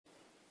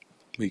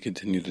We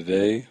continue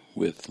today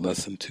with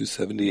Lesson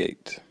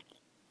 278.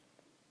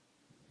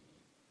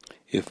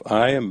 If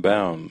I am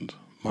bound,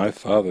 my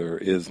Father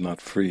is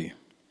not free.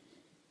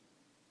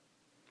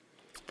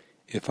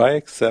 If I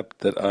accept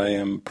that I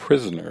am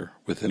prisoner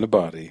within a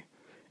body,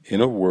 in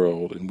a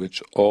world in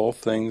which all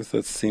things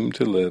that seem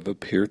to live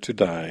appear to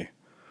die,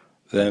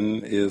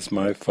 then is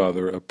my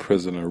Father a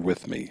prisoner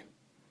with me.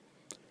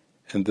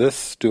 And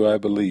this do I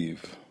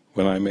believe,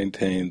 when I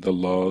maintain the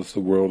laws the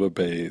world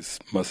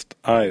obeys, must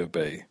I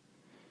obey.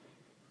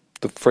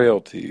 The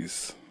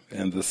frailties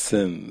and the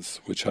sins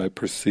which I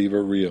perceive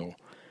are real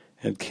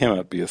and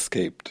cannot be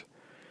escaped.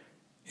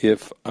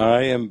 If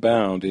I am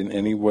bound in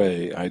any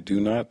way, I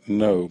do not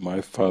know my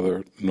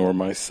Father nor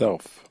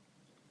myself,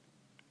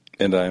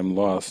 and I am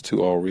lost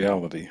to all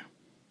reality.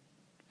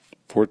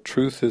 For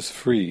truth is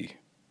free,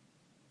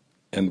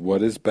 and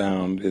what is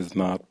bound is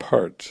not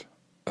part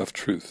of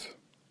truth.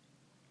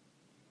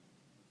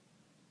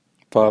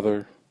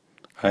 Father,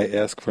 I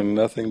ask for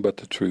nothing but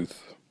the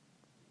truth.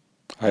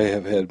 I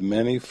have had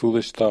many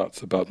foolish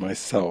thoughts about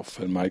myself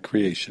and my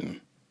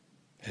creation,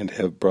 and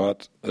have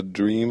brought a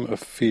dream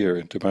of fear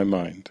into my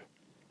mind.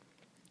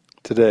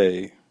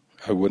 Today,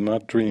 I would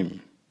not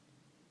dream.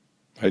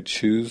 I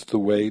choose the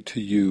way to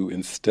you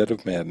instead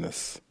of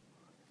madness,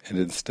 and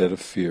instead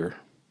of fear.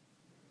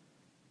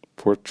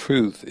 For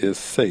truth is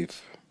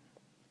safe,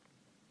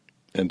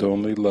 and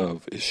only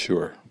love is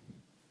sure.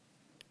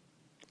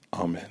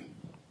 Amen.